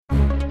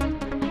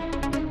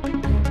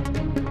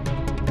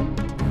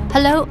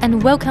Hello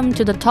and welcome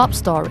to The Top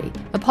Story,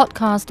 a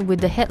podcast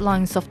with the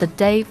headlines of the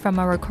day from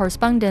our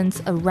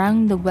correspondents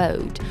around the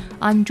world.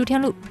 I'm Zhu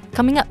Tianlu.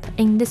 Coming up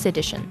in this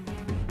edition,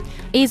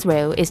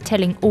 Israel is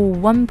telling all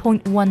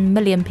 1.1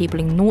 million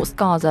people in North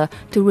Gaza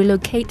to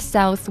relocate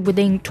south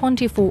within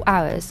 24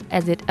 hours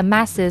as it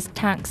amasses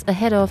tanks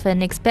ahead of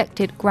an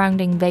expected ground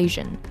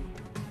invasion.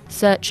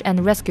 Search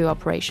and rescue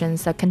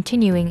operations are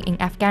continuing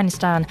in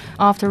Afghanistan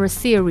after a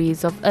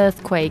series of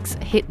earthquakes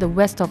hit the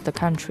west of the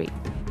country.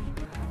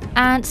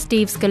 And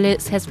Steve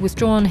Scalise has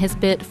withdrawn his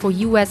bid for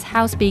U.S.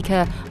 House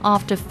Speaker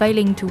after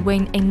failing to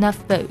win enough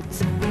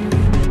votes.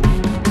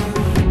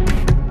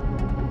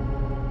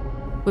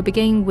 We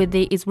begin with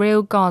the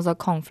Israel-Gaza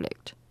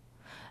conflict.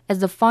 As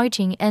the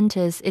fighting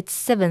enters its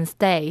seventh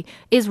day,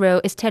 Israel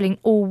is telling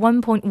all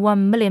 1.1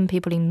 million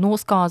people in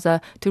North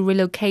Gaza to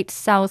relocate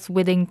south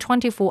within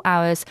 24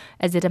 hours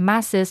as it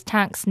amasses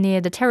tanks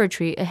near the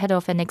territory ahead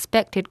of an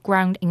expected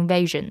ground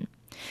invasion.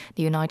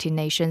 The United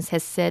Nations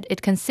has said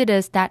it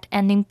considers that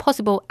an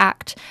impossible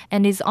act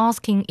and is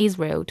asking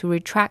Israel to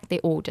retract the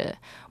order.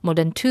 More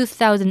than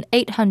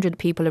 2,800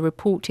 people are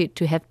reported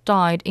to have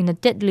died in the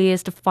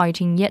deadliest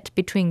fighting yet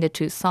between the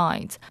two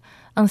sides.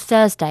 On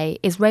Thursday,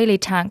 Israeli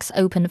tanks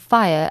opened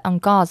fire on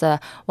Gaza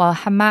while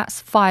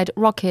Hamas fired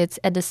rockets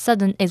at the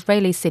southern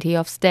Israeli city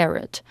of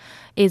Sderot.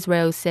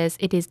 Israel says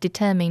it is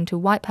determined to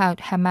wipe out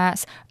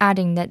Hamas,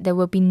 adding that there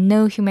will be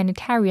no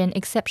humanitarian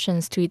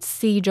exceptions to its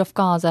siege of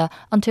Gaza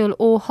until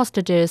all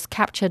hostages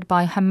captured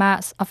by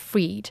Hamas are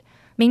freed.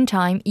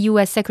 Meantime,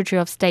 U.S. Secretary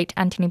of State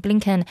Antony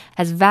Blinken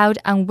has vowed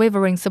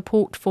unwavering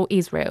support for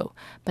Israel,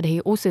 but he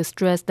also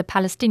stressed the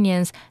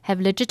Palestinians have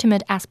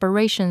legitimate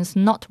aspirations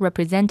not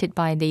represented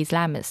by the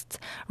Islamists.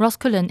 Ross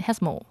Cullen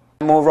has more.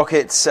 More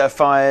rockets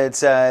fired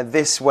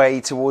this way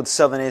towards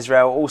southern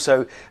Israel.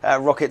 Also,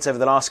 rockets over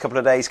the last couple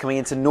of days coming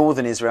into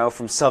northern Israel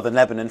from southern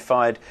Lebanon,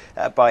 fired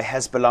by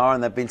Hezbollah,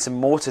 and there have been some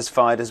mortars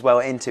fired as well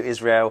into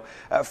Israel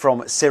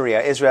from Syria.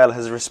 Israel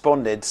has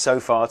responded so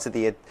far to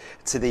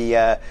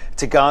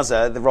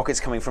Gaza, the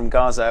rockets coming from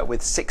Gaza,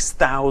 with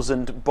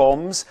 6,000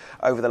 bombs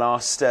over the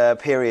last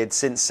period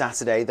since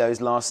Saturday.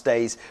 Those last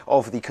days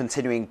of the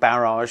continuing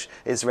barrage,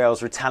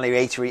 Israel's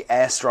retaliatory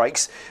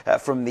airstrikes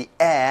from the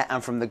air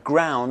and from the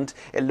ground.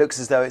 It looks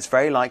as though it's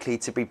very likely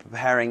to be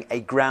preparing a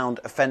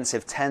ground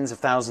offensive. Tens of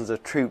thousands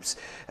of troops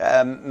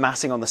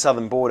massing on the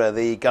southern border,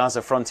 the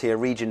Gaza frontier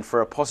region,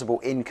 for a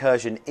possible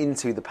incursion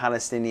into the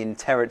Palestinian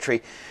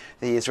territory.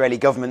 The Israeli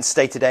government's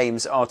stated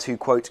aims are to,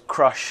 quote,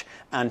 crush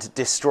and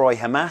destroy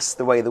Hamas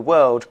the way the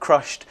world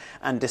crushed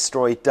and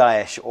destroyed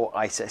Daesh or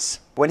ISIS.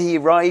 When he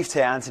arrived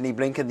here, Antony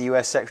Blinken, the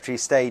US Secretary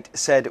of State,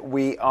 said,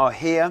 "We are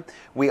here.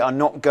 We are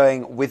not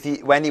going with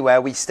you anywhere.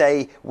 We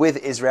stay with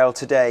Israel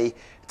today,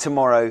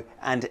 tomorrow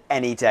and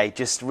any day,"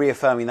 just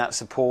reaffirming that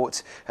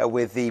support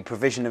with the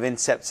provision of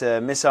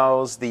interceptor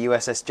missiles. The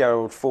USS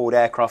Gerald Ford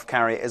aircraft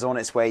carrier is on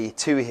its way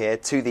to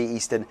the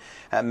eastern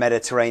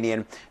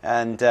Mediterranean,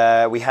 and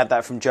we had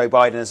that from Joe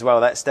Biden as well,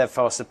 that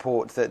steadfast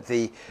support that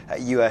the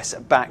US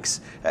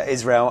backs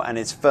Israel and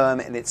is firm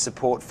in its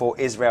support for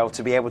Israel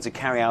to be able to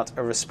carry out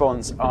a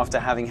response after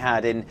having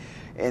had, in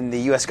the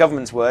US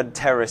government's word,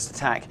 terrorist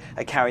attack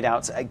carried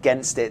out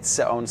against it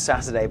on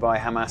Saturday by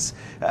Hamas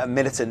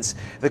militants.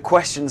 The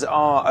questions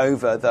are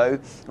over, though,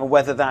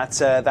 whether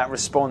that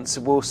response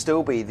will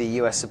still be the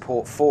US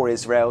support for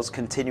Israel's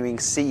continuing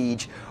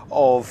siege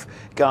of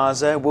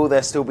Gaza. Will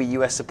there still be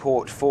US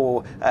support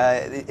for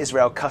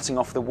Israel cutting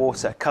off the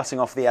water, cutting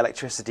off the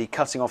electricity,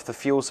 cutting off the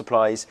fuel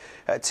supplies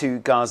to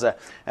Gaza?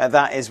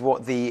 That is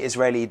what the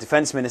Israeli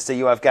Defense Minister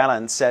Yoav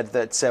Gallant said,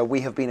 that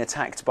we have been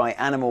attacked by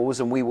animals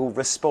and we will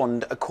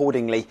respond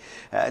accordingly,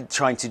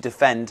 trying to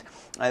defend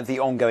the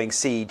ongoing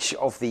siege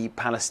of the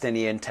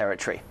Palestinian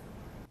territory.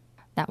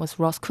 That was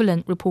Ross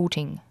Cullen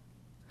reporting.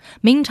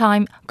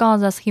 Meantime,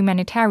 Gaza's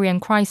humanitarian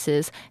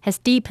crisis has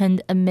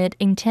deepened amid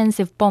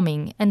intensive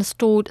bombing and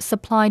stalled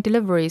supply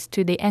deliveries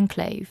to the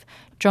enclave.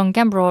 John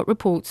Gambrell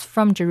reports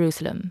from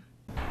Jerusalem.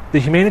 The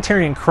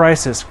humanitarian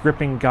crisis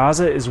gripping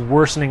Gaza is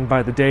worsening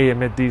by the day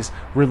amid these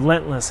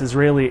relentless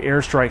Israeli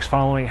airstrikes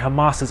following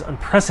Hamas's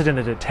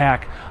unprecedented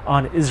attack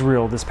on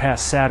Israel this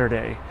past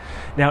Saturday.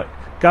 Now,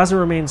 Gaza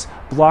remains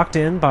blocked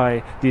in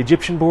by the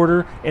Egyptian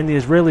border and the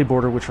Israeli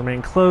border, which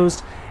remain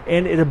closed,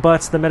 and it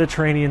abuts the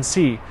Mediterranean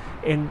Sea.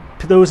 And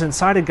those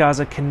inside of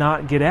Gaza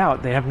cannot get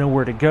out. They have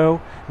nowhere to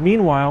go.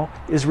 Meanwhile,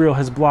 Israel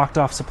has blocked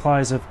off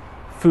supplies of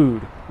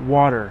food,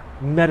 water,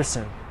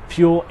 medicine,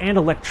 fuel, and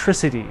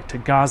electricity to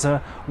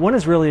Gaza. One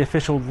Israeli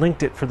official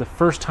linked it for the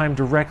first time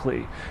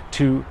directly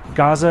to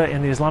Gaza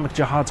and the Islamic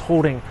Jihad's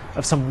holding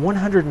of some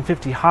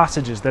 150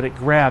 hostages that it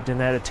grabbed in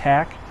that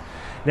attack.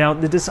 Now,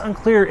 it is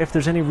unclear if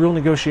there's any real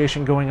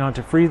negotiation going on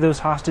to free those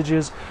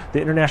hostages.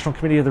 The International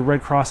Committee of the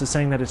Red Cross is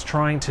saying that it's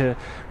trying to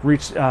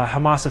reach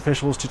Hamas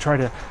officials to try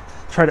to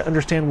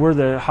understand where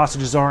the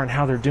hostages are and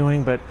how they're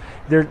doing, but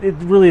it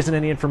really isn't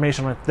any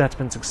information that's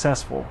been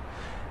successful.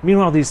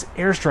 Meanwhile, these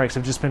airstrikes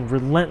have just been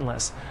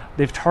relentless.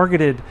 They've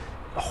targeted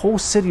whole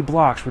city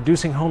blocks,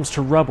 reducing homes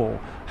to rubble,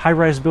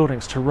 high-rise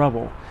buildings to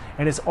rubble,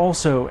 and it's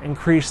also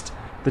increased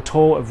the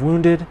toll of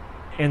wounded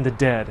and the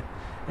dead.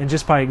 And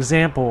just by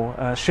example,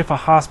 Shifa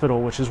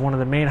Hospital, which is one of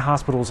the main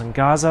hospitals in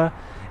Gaza,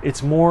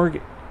 its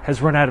morgue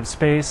has run out of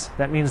space.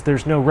 That means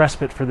there's no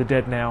respite for the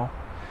dead now.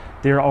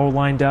 They're all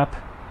lined up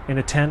in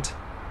a tent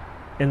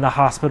in the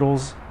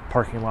hospital's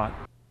parking lot.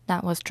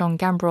 That was John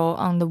Gambrell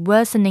on the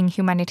worsening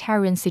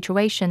humanitarian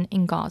situation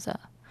in Gaza.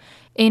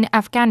 In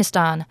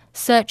Afghanistan,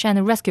 search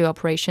and rescue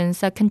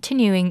operations are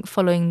continuing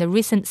following the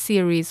recent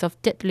series of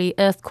deadly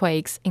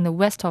earthquakes in the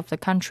west of the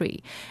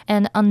country.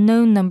 An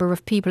unknown number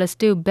of people are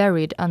still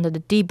buried under the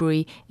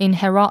debris in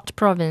Herat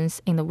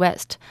province in the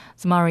west.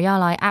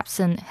 Zmarialai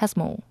Absen has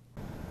more.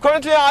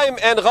 Currently, I'm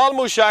in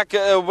Ghalmushak,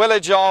 a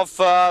village of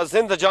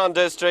Zindajan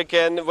district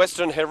in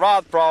western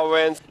Herat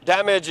province.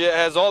 Damage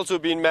has also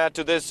been made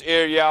to this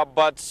area,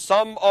 but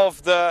some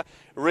of the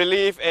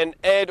relief and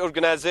aid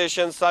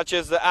organizations such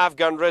as the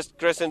Afghan Red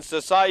Crescent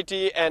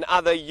Society and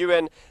other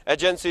UN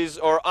agencies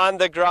are on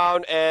the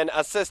ground and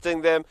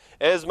assisting them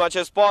as much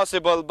as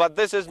possible. But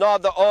this is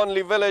not the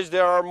only village.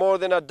 There are more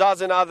than a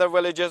dozen other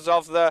villages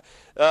of the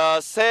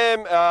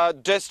same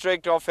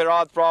district of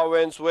Herat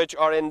province which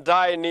are in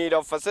dire need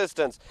of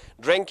assistance.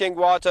 Drinking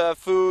water,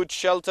 food,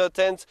 shelter,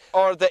 tents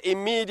are the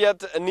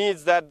immediate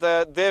needs that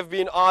they've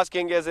been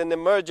asking as an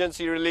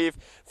emergency relief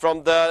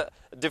from the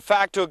de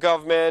facto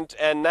government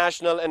and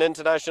national and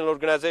international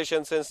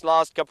organizations since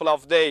last couple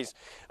of days.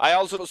 I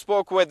also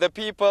spoke with the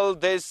people.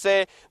 They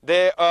say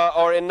they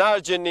are in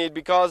urgent need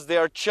because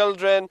their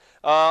children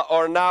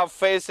are now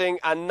facing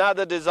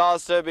another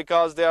disaster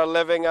because they are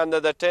living under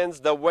the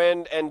tents. The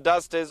wind and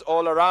dust is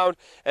all around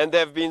and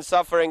they've been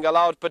suffering a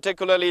lot.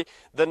 Particularly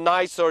the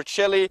nights are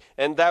chilly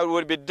and that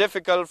would be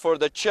difficult for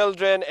the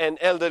children and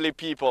elderly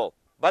people.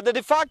 But the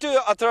de facto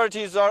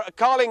authorities are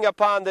calling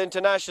upon the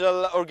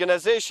international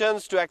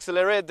organizations to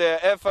accelerate their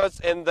efforts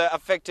in the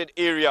affected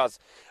areas.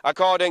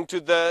 According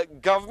to the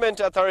government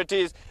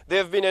authorities, they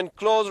have been in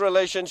close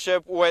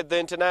relationship with the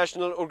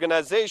international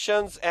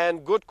organizations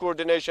and good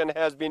coordination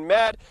has been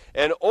made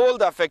and all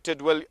the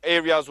affected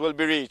areas will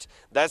be reached.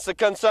 That's the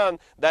concern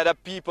that the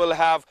people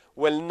have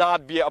will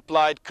not be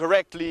applied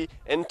correctly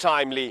and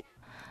timely.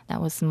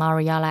 That was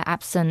Mariala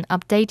Absen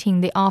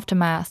updating the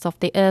aftermath of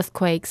the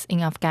earthquakes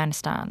in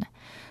Afghanistan.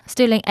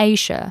 Still in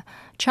Asia,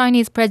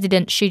 Chinese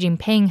President Xi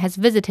Jinping has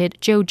visited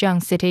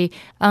Zhejiang City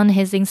on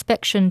his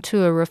inspection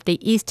tour of the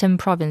eastern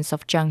province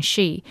of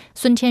Jiangxi.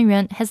 Sun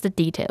Tianyuan has the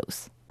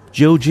details.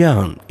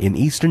 Zhejiang, in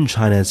eastern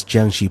China's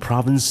Jiangxi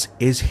province,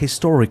 is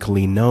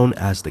historically known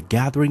as the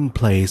gathering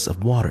place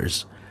of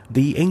waters.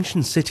 The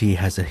ancient city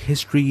has a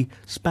history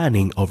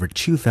spanning over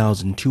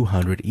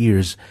 2,200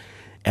 years,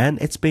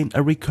 and it's been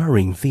a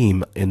recurring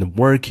theme in the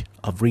work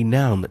of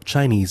renowned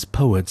Chinese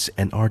poets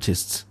and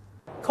artists.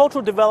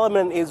 Cultural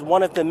development is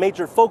one of the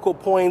major focal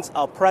points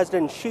of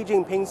President Xi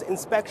Jinping's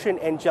inspection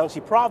in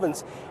Jiangxi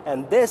province,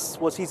 and this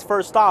was his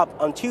first stop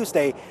on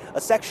Tuesday,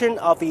 a section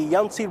of the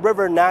Yangtze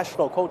River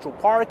National Cultural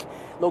Park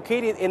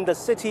located in the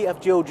city of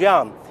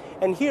Zhejiang.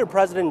 And here,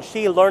 President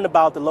Xi learned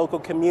about the local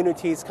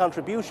community's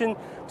contribution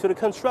to the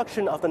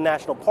construction of the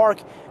national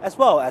park, as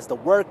well as the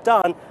work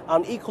done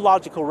on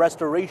ecological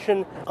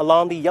restoration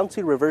along the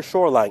Yangtze River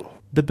shoreline.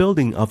 The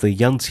building of the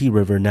Yangtze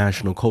River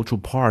National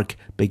Cultural Park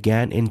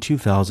began in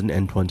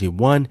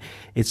 2021.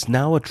 It's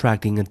now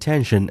attracting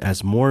attention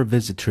as more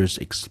visitors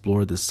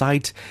explore the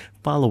site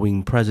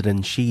following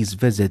President Xi's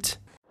visit.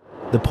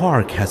 The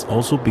park has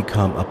also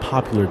become a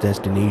popular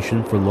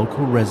destination for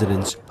local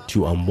residents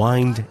to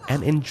unwind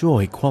and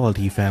enjoy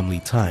quality family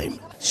time.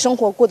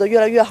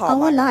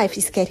 Our life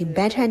is getting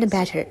better and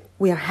better.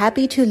 We are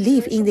happy to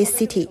live in this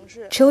city.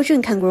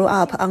 Children can grow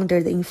up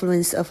under the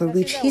influence of a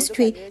rich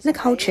history and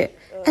culture.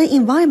 And the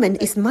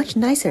environment is much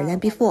nicer than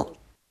before.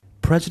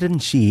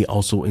 President Xi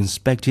also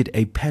inspected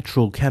a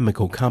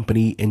petrochemical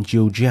company in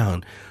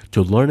Zhejiang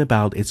to learn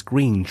about its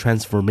green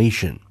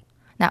transformation.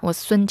 That was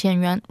Sun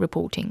Tianyuan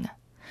reporting.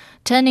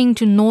 Turning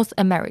to North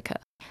America,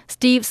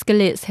 Steve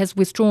Scalise has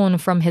withdrawn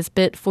from his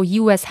bid for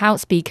U.S.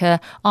 House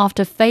Speaker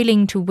after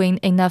failing to win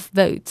enough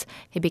votes.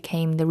 He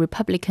became the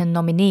Republican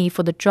nominee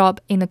for the job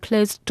in a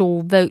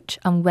closed-door vote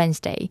on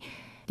Wednesday.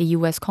 The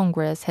U.S.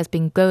 Congress has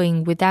been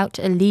going without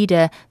a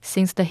leader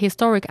since the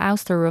historic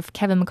ouster of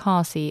Kevin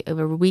McCarthy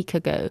over a week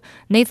ago.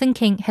 Nathan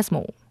King has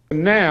more.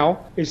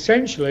 Now,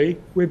 essentially,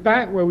 we're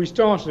back where we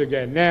started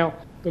again. Now,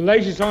 the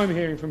latest I'm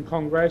hearing from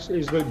Congress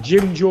is that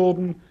Jim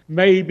Jordan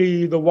may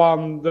be the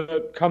one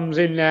that comes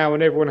in now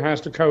and everyone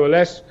has to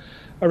coalesce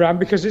around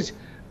because it's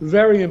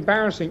very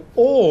embarrassing.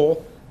 Or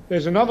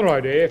there's another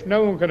idea, if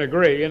no one can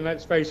agree, and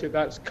let's face it,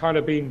 that's kind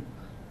of been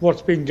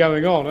what's been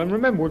going on. And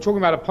remember, we're talking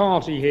about a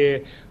party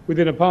here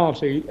within a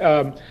party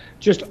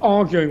just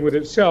arguing with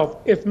itself.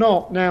 If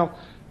not, now,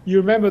 you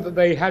remember that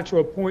they had to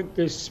appoint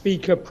this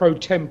Speaker pro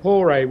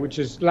tempore, which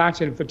is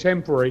Latin for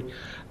temporary,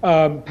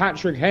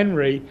 Patrick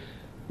Henry.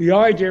 The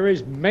idea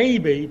is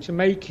maybe to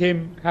make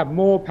him have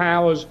more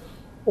powers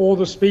or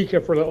the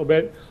Speaker for a little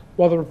bit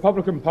while the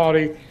Republican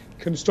Party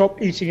can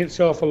stop eating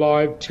itself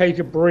alive, take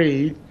a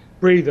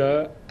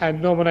breather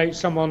and nominate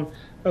someone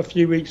a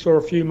few weeks or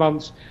a few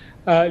months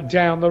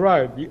down the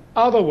road. The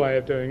other way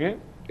of doing it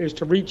is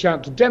to reach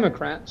out to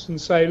Democrats and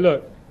say,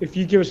 look, if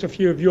you give us a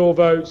few of your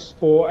votes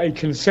for a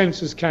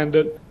consensus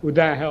candidate, would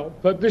that help?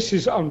 But this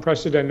is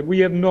unprecedented. We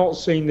have not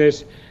seen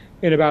this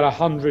in about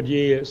 100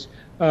 years.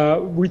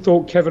 We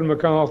thought Kevin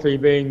McCarthy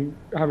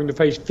having to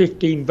face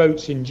 15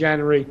 votes in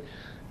January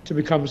to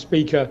become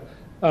Speaker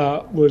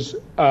was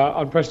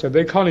unprecedented.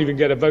 They can't even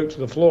get a vote to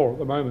the floor at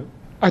the moment.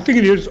 I think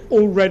it is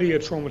already a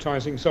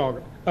traumatizing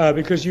saga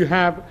because you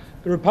have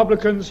the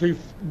Republicans who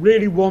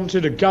really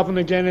wanted to govern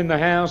again in the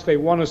House. They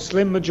won a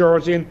slim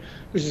majority, and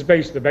this is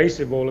basically the base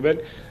of all of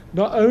it.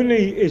 Not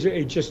only is it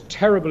a just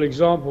terrible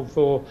example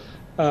for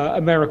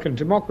American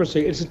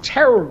democracy, it's a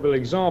terrible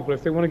example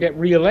if they want to get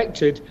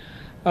re-elected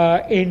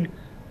in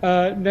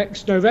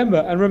next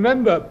November. And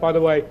remember, by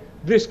the way,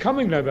 this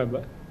coming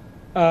November,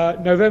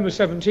 November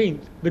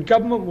 17th, the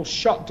government will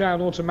shut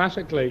down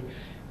automatically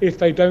if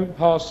they don't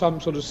pass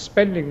some sort of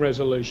spending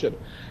resolution.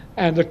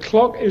 And the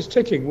clock is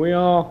ticking. We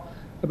are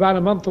about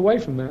a month away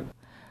from that.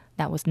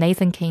 That was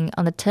Nathan King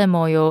on the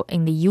turmoil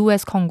in the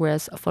U.S.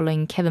 Congress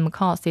following Kevin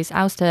McCarthy's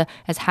ouster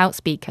as House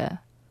Speaker.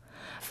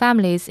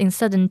 Families in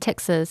southern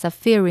Texas are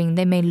fearing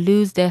they may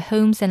lose their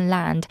homes and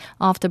land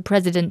after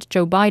President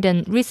Joe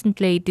Biden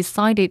recently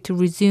decided to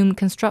resume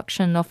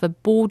construction of a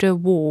border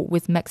wall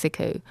with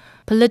Mexico.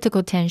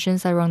 Political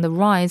tensions are on the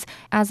rise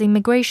as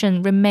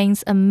immigration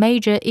remains a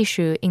major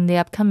issue in the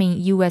upcoming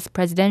U.S.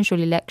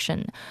 presidential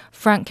election.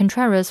 Frank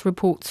Contreras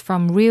reports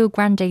from Rio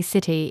Grande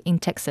City in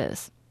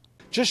Texas.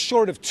 Just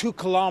short of 2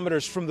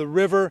 kilometers from the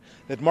river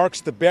that marks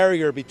the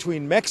barrier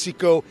between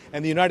Mexico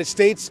and the United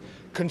States,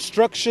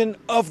 construction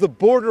of the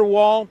border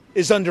wall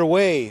is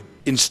underway.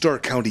 In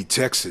Stark County,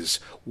 Texas,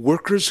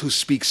 workers who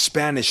speak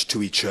Spanish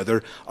to each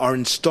other are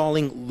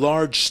installing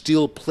large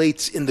steel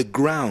plates in the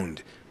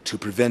ground to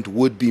prevent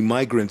would-be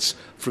migrants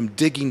from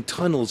digging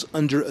tunnels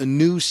under a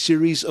new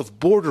series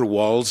of border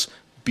walls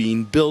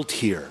being built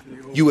here.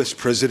 U.S.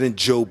 President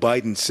Joe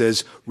Biden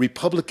says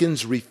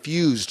Republicans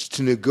refused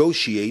to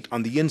negotiate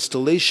on the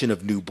installation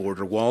of new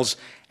border walls,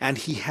 and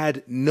he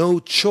had no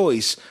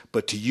choice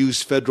but to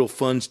use federal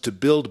funds to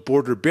build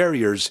border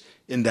barriers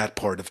in that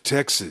part of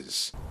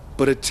Texas.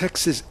 But a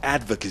Texas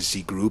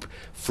advocacy group,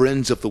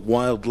 Friends of the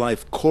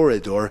Wildlife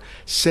Corridor,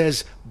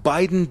 says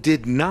Biden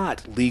did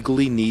not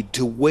legally need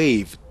to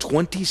waive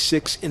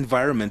 26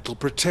 environmental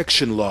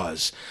protection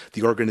laws.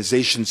 The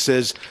organization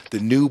says the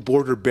new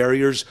border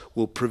barriers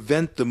will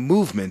prevent the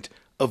movement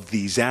of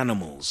these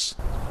animals.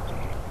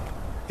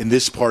 In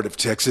this part of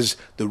Texas,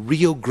 the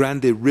Rio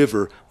Grande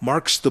River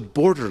marks the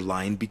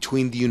borderline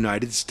between the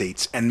United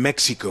States and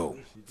Mexico.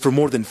 For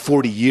more than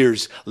 40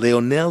 years,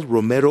 Leonel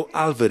Romero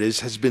Alvarez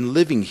has been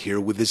living here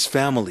with his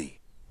family.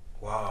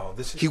 Wow,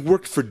 He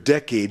worked for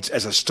decades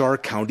as a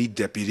Stark County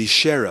deputy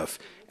sheriff,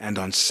 and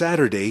on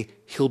Saturday,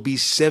 he'll be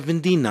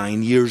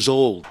 79 years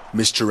old.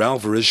 Mr.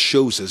 Alvarez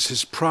shows us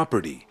his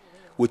property,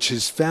 which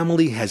his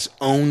family has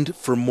owned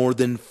for more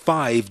than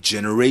 5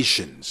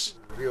 generations.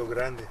 Rio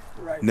Grande.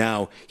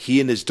 Now, he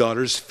and his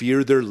daughters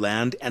fear their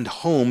land and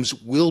homes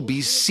will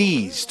be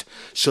seized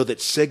so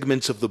that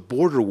segments of the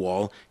border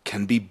wall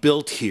can be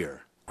built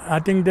here. I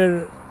think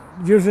they're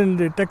using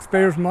the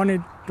taxpayers' money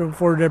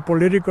for the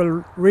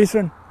political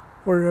reason,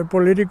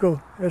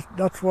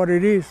 that's what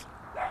it is.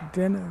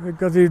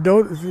 Because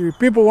if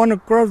people want to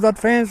cross that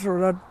fence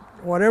or that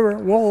whatever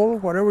wall,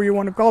 whatever you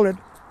want to call it,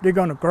 they're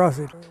going to cross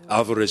it.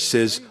 Alvarez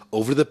says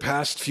over the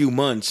past few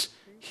months,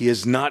 he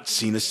has not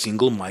seen a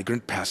single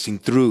migrant passing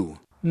through.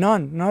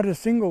 None, not a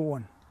single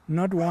one.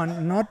 Not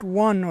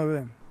one of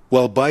them.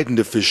 While Biden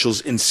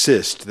officials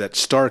insist that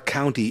Stark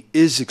County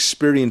is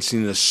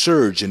experiencing a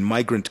surge in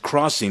migrant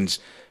crossings,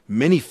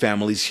 many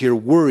families here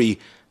worry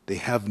they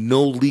have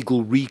no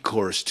legal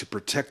recourse to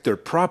protect their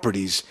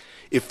properties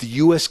if the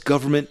U.S.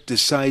 government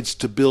decides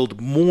to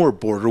build more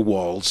border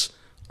walls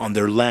on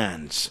their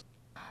lands.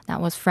 That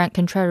was Frank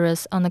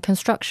Contreras on the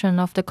construction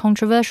of the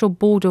controversial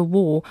border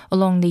wall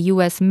along the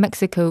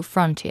U.S.-Mexico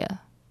frontier.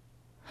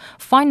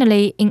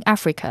 Finally, in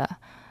Africa,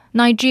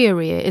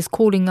 Nigeria is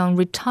calling on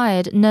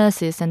retired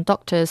nurses and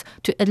doctors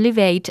to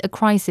alleviate a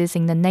crisis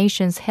in the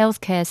nation's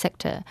healthcare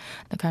sector.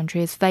 The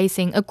country is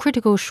facing a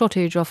critical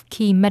shortage of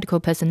key medical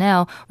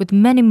personnel, with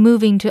many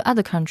moving to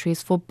other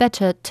countries for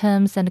better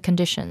terms and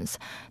conditions.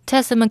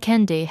 Tessa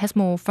McKendy has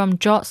more from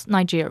Jos,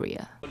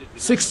 Nigeria.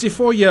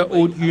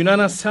 64-year-old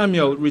Unana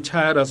Samuel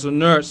retired as a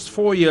nurse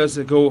 4 years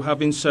ago,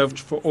 having served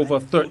for over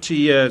 30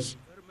 years.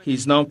 He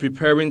is now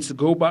preparing to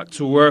go back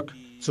to work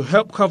to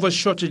help cover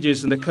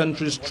shortages in the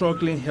country's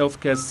struggling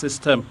healthcare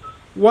system.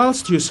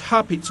 Whilst he is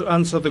happy to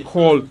answer the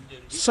call,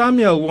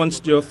 Samuel wants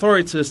the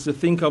authorities to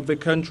think of the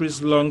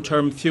country's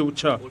long-term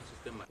future.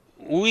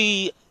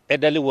 We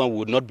elderly ones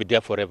would not be there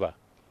forever.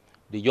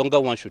 The younger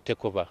ones should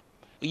take over.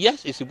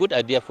 Yes, it's a good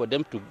idea for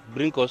them to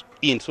bring us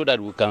in so that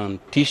we can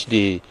teach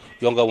the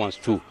younger ones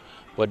too.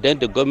 But then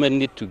the government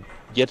need to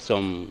get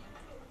some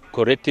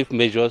corrective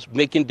measures,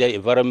 making their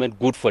environment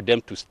good for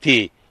them to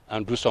stay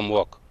and do some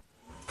work.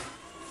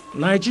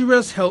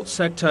 Nigeria's health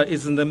sector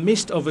is in the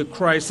midst of a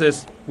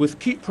crisis, with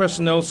key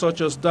personnel such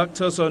as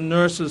doctors or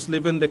nurses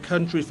leaving the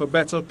country for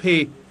better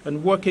pay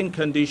and working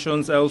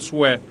conditions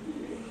elsewhere.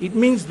 It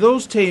means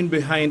those staying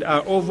behind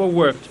are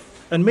overworked,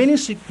 and many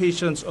sick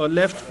patients are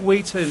left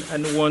waiting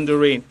and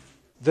wondering.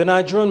 The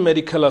Nigerian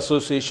Medical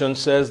Association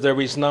says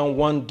there is now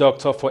one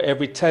doctor for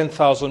every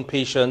 10,000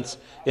 patients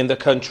in the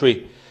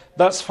country.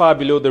 That's far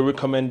below the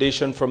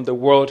recommendation from the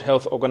World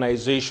Health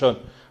Organization,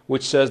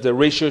 which says the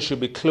ratio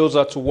should be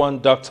closer to one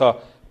doctor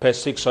per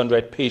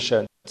 600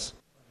 patients.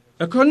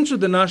 According to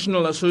the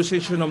National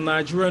Association of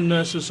Nigerian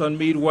Nurses and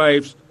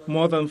Midwives,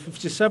 more than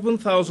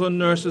 57,000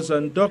 nurses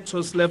and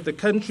doctors left the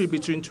country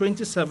between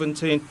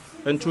 2017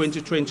 and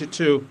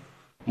 2022.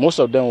 Most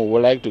of them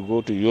would like to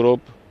go to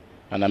Europe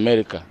and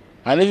America,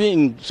 and even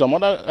in some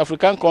other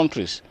African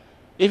countries,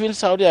 even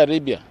Saudi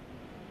Arabia,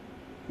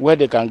 where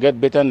they can get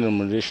better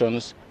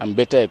remunerations and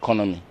better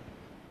economy.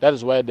 That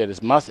is why there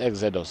is mass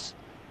exodus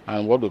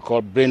and what we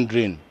call brain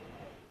drain.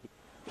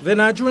 The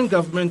Nigerian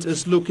government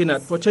is looking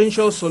at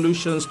potential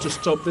solutions to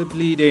stop the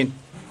bleeding.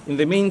 In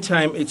the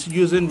meantime, it's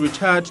using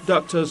retired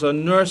doctors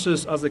and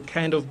nurses as a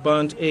kind of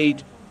band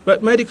aid.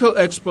 But medical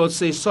experts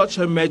say such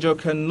a measure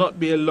cannot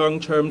be a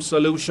long-term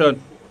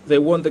solution. They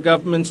want the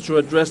government to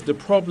address the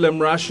problem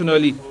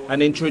rationally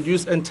and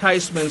introduce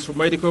enticements for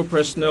medical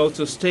personnel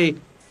to stay,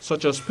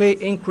 such as pay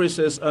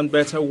increases and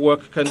better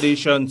work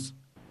conditions.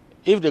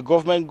 If the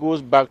government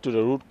goes back to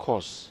the root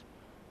cause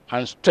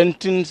and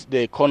strengthens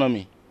the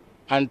economy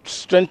and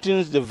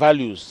strengthens the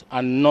values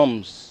and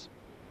norms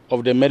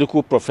of the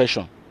medical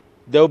profession,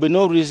 there will be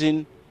no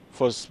reason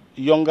for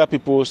younger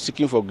people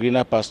seeking for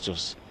greener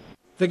pastures.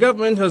 The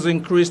government has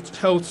increased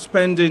health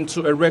spending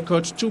to a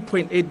record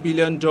 $2.8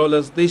 billion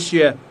this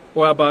year,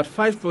 or about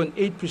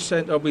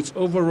 5.8% of its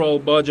overall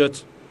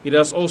budget. It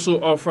has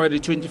also offered a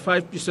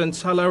 25%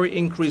 salary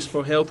increase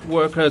for health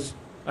workers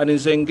and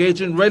is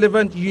engaging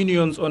relevant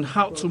unions on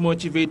how to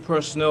motivate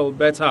personnel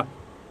better.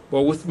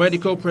 But with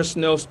medical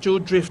personnel still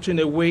drifting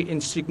away in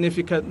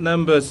significant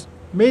numbers,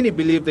 many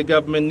believe the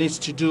government needs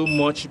to do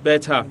much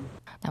better.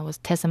 That was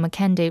Tessa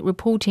Makende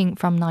reporting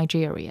from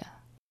Nigeria.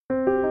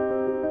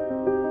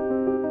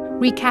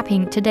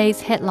 Recapping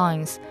today's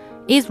headlines,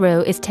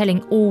 Israel is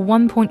telling all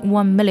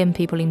 1.1 million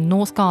people in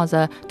North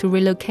Gaza to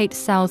relocate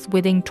south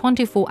within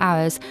 24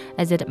 hours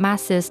as it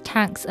masses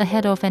tanks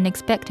ahead of an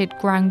expected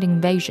ground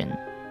invasion.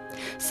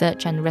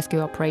 Search and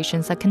rescue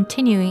operations are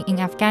continuing in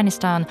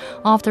Afghanistan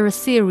after a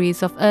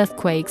series of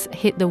earthquakes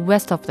hit the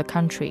west of the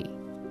country.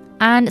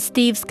 And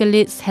Steve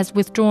Scalise has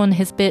withdrawn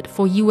his bid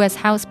for US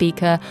House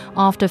Speaker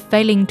after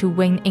failing to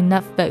win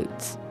enough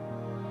votes.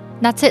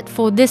 That's it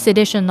for this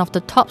edition of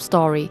The Top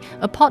Story,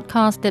 a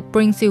podcast that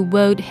brings you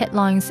world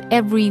headlines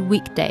every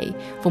weekday.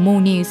 For more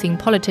news in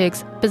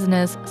politics,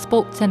 business,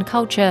 sports and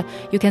culture,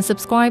 you can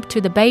subscribe to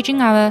The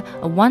Beijing Hour,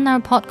 a one-hour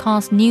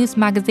podcast news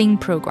magazine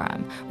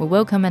program. We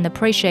welcome and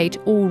appreciate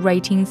all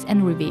ratings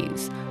and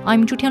reviews.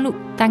 I'm Zhu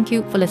Tianlu. Thank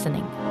you for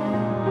listening.